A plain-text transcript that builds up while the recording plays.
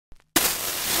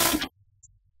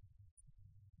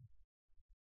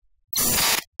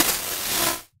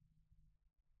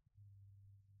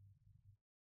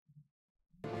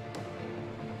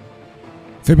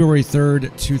February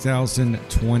 3rd,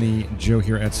 2020. Joe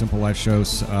here at Simple Life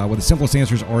Shows. Well, the simplest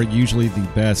answers are usually the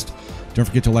best. Don't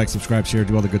forget to like, subscribe, share,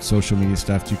 do all the good social media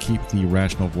stuff to keep the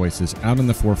rational voices out in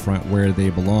the forefront where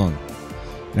they belong.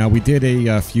 Now, we did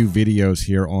a few videos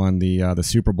here on the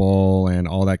Super Bowl and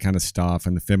all that kind of stuff,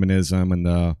 and the feminism and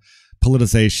the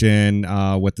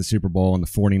politicization with the Super Bowl and the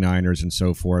 49ers and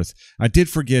so forth. I did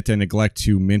forget and neglect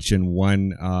to mention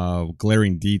one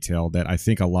glaring detail that I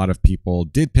think a lot of people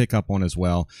did pick up on as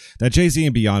well, that Jay-Z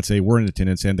and Beyonce were in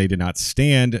attendance and they did not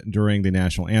stand during the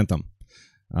national anthem.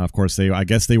 Of course, I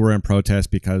guess they were in protest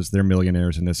because they're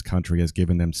millionaires and this country has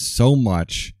given them so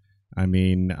much. I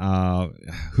mean,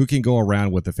 who can go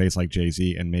around with a face like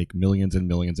Jay-Z and make millions and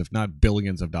millions, if not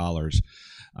billions of dollars,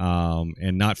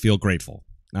 and not feel grateful?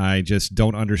 I just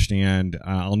don't understand.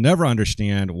 I'll never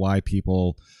understand why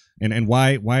people and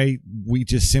why we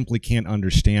just simply can't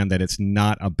understand that it's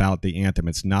not about the anthem.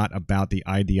 It's not about the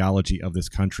ideology of this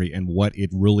country and what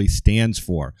it really stands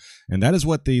for. And that is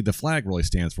what the flag really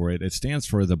stands for. It stands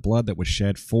for the blood that was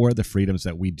shed for the freedoms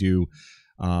that we do.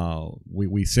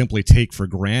 We simply take for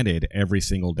granted every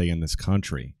single day in this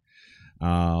country.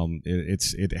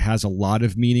 It has a lot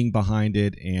of meaning behind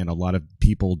it, and a lot of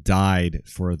people died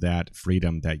for that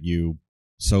freedom that you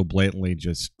so blatantly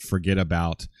just forget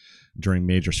about during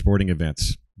major sporting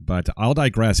events. But I'll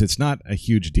digress. It's not a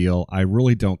huge deal. I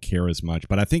really don't care as much,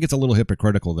 but I think it's a little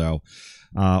hypocritical though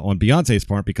on Beyonce's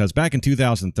part, because back in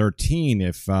 2013,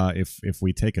 if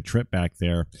we take a trip back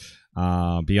there,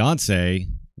 Beyonce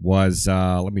was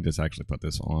let me just actually put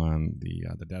this on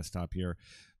the desktop here.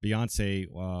 Beyonce,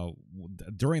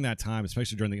 during that time,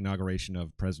 especially during the inauguration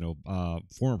of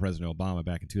former President Obama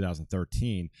back in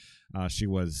 2013, she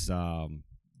was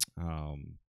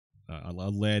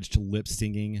alleged lip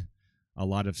singing a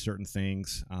lot of certain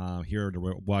things. Here, the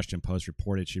Washington Post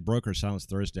reported she broke her silence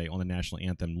Thursday on the national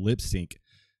anthem lip sync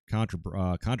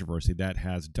controversy that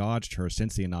has dogged her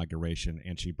since the inauguration,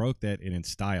 and she broke that in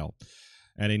style.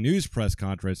 At a news press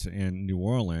conference in New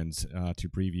Orleans to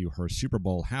preview her Super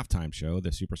Bowl halftime show, the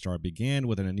superstar began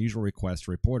with an unusual request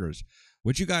to reporters.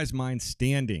 Would you guys mind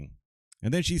standing?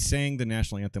 And then she sang the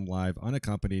national anthem live,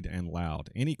 unaccompanied and loud.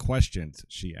 Any questions?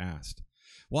 She asked.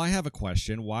 Well, I have a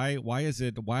question. Why is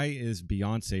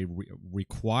Beyonce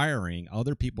requiring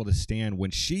other people to stand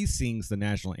when she sings the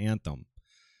national anthem?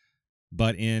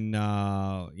 But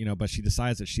but she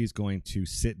decides that she's going to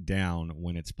sit down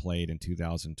when it's played in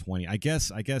 2020. I guess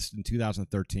in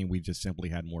 2013 we just simply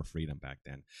had more freedom back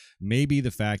then. Maybe the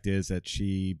fact is that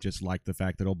she just liked the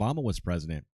fact that Obama was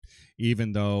president,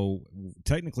 even though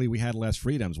technically we had less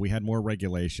freedoms, we had more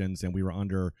regulations, and we were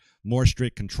under more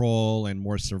strict control and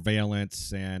more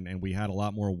surveillance, and we had a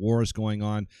lot more wars going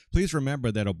on. Please remember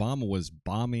that Obama was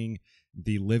bombing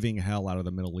the living hell out of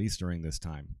the Middle East during this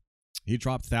time. He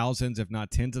dropped thousands, if not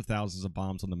tens of thousands of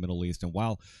bombs on the Middle East. And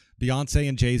while Beyonce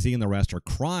and Jay-Z and the rest are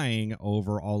crying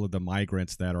over all of the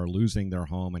migrants that are losing their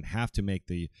home and have to make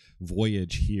the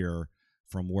voyage here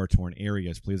from war-torn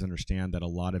areas, please understand that a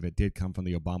lot of it did come from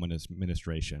the Obama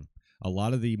administration. A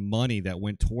lot of the money that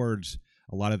went towards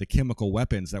a lot of the chemical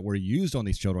weapons that were used on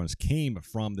these children came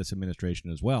from this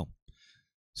administration as well.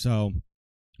 So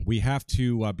we have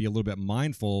to be a little bit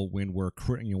mindful when we're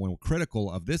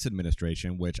critical of this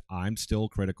administration, which I'm still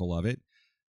critical of it.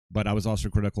 But I was also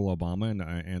critical of Obama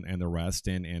and the rest,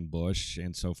 and Bush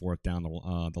and so forth down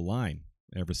the line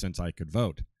ever since I could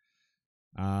vote.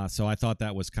 So I thought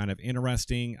that was kind of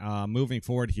interesting. Moving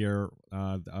forward here,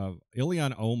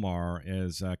 Illhan Omar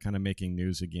is kind of making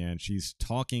news again. She's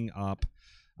talking up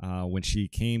when she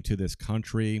came to this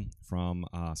country from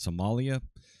Somalia,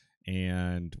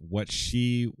 and what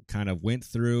she kind of went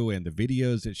through and the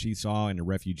videos that she saw in a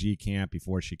refugee camp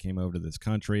before she came over to this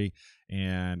country,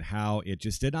 and how it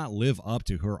just did not live up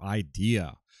to her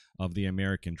idea of the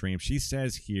American dream. She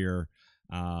says here,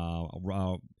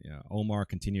 Omar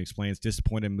explains,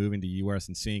 disappointed moving to the U.S.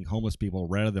 and seeing homeless people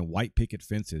rather than white picket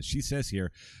fences. She says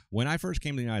here, when I first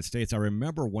came to the United States, I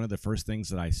remember one of the first things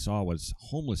that I saw was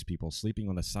homeless people sleeping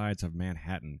on the sides of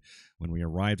Manhattan when we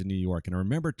arrived in New York. And I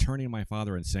remember turning to my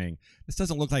father and saying, this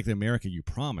doesn't look like the America you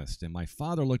promised. And my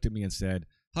father looked at me and said,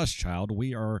 hush, child,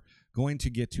 we are going to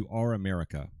get to our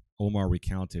America. Omar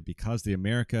recounted, because the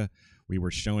America we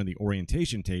were shown in the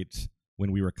orientation tapes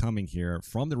when we were coming here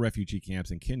from the refugee camps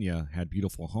in Kenya had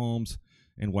beautiful homes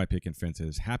and white picket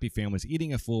fences, happy families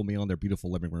eating a full meal in their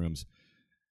beautiful living rooms.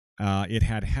 It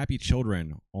had happy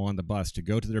children on the bus to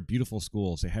go to their beautiful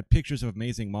schools. It had pictures of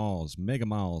amazing malls, mega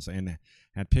malls, and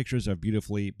had pictures of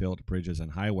beautifully built bridges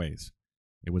and highways.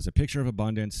 It was a picture of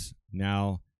abundance.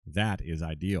 Now that is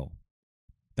ideal.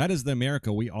 That is the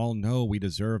America we all know we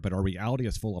deserve, but our reality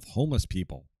is full of homeless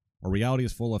people. Our reality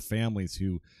is full of families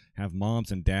who have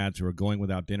moms and dads who are going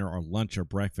without dinner or lunch or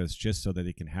breakfast just so that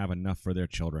they can have enough for their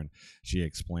children, she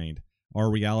explained. Our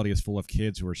reality is full of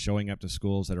kids who are showing up to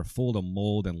schools that are full of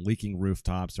mold and leaking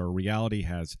rooftops. Our reality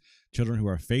has children who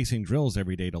are facing drills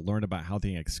every day to learn about how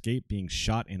they escape being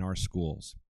shot in our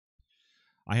schools.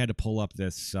 I had to pull up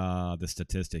this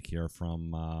statistic here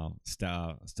from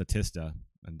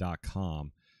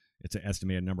Statista.com. It's an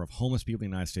estimated number of homeless people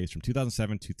in the United States from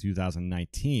 2007 to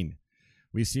 2019.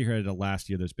 We see here that last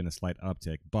year there's been a slight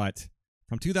uptick, but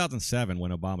from 2007 when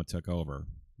Obama took over,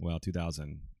 well,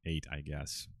 2008, I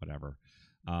guess, whatever.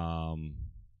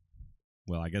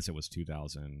 Well, I guess it was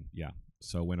 2000, yeah.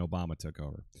 So when Obama took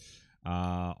over,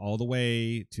 all the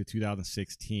way to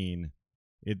 2016,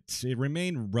 it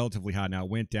remained relatively high. Now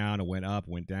it went down, it went up,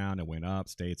 went down, it went up,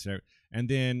 stayed there. And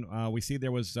then we see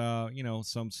there was,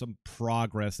 some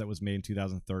progress that was made in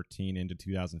 2013 into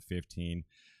 2015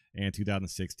 and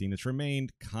 2016. It's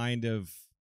remained kind of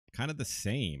the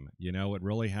same. It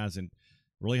really hasn't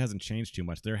changed too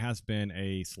much. There has been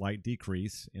a slight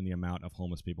decrease in the amount of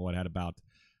homeless people. It had about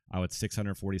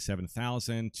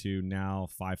 647,000 to now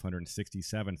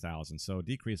 567,000. So a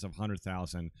decrease of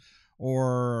 100,000,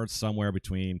 or somewhere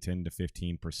between 10 to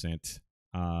 15%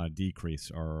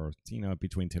 decrease, or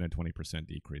between 10 and 20%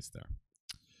 decrease there.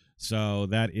 So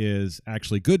that is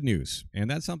actually good news, and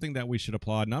that's something that we should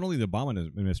applaud not only the Obama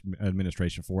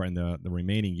administration for in the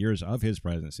remaining years of his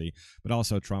presidency, but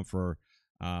also Trump for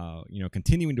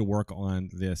continuing to work on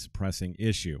this pressing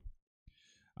issue.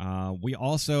 We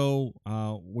also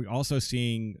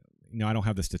seeing, I don't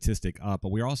have the statistic up,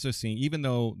 but we're also seeing, even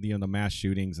though the mass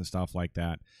shootings and stuff like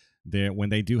that, when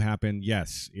they do happen,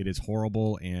 yes, it is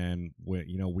horrible, and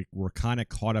we're kind of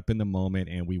caught up in the moment,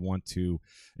 and we want to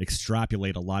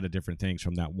extrapolate a lot of different things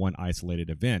from that one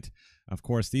isolated event. Of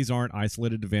course, these aren't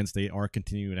isolated events; they are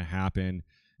continuing to happen,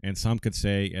 and some could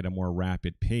say at a more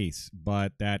rapid pace,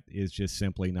 but that is just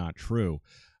simply not true.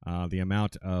 The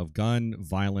amount of gun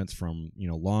violence from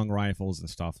long rifles and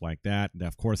stuff like that.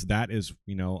 Of course, that is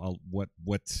what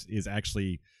is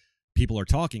actually people are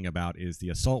talking about is the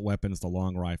assault weapons, the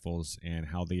long rifles, and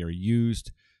how they are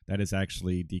used. That is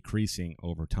actually decreasing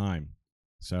over time.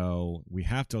 So we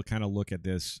have to kind of look at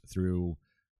this through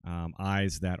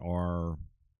eyes that are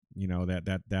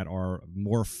that are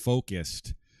more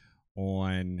focused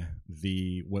on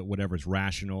the whatever's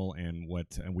rational, and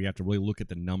we have to really look at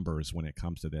the numbers when it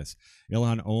comes to this.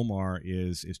 Illhan Omar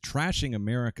is trashing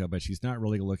America, but she's not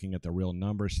really looking at the real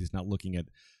numbers. She's not looking at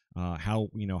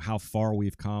how far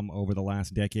we've come over the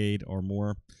last decade or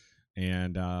more,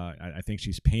 and I think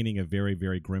she's painting a very,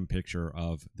 very grim picture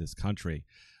of this country.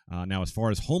 Now, as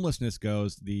far as homelessness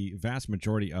goes, the vast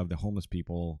majority of the homeless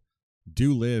people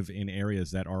do live in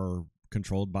areas that are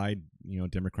controlled by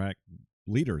Democratic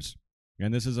leaders.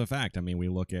 And this is a fact. I mean, we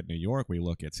look at New York, we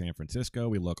look at San Francisco,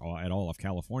 we look at all of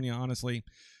California, honestly,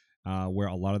 where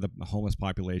a lot of the homeless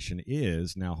population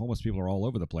is. Now, homeless people are all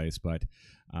over the place, but,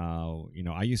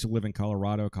 I used to live in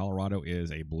Colorado. Colorado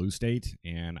is a blue state,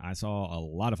 and I saw a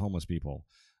lot of homeless people.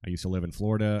 I used to live in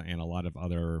Florida and a lot of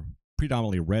other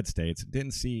predominantly red states.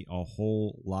 Didn't see a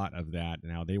whole lot of that.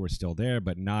 Now, they were still there,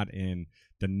 but not in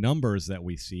the numbers that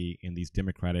we see in these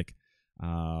Democratic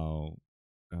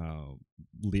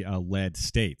led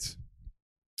states.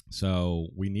 So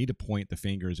we need to point the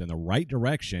fingers in the right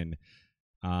direction,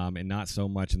 and not so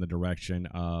much in the direction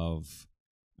of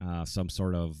some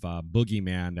sort of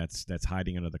boogeyman that's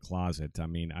hiding under the closet. I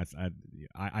mean,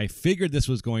 I figured this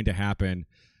was going to happen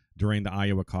during the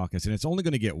Iowa caucus, and it's only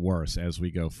going to get worse as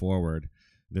we go forward.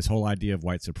 This whole idea of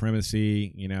white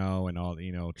supremacy, and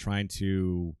all, trying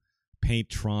to paint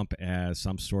Trump as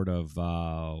some sort of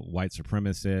white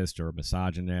supremacist or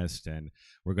misogynist, and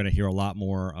we're going to hear a lot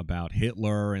more about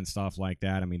Hitler and stuff like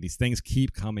that. I mean, these things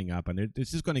keep coming up, and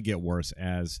it's just going to get worse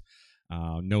as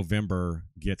November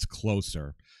gets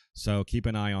closer. So keep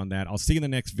an eye on that. I'll see you in the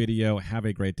next video. Have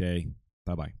a great day.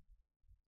 Bye-bye.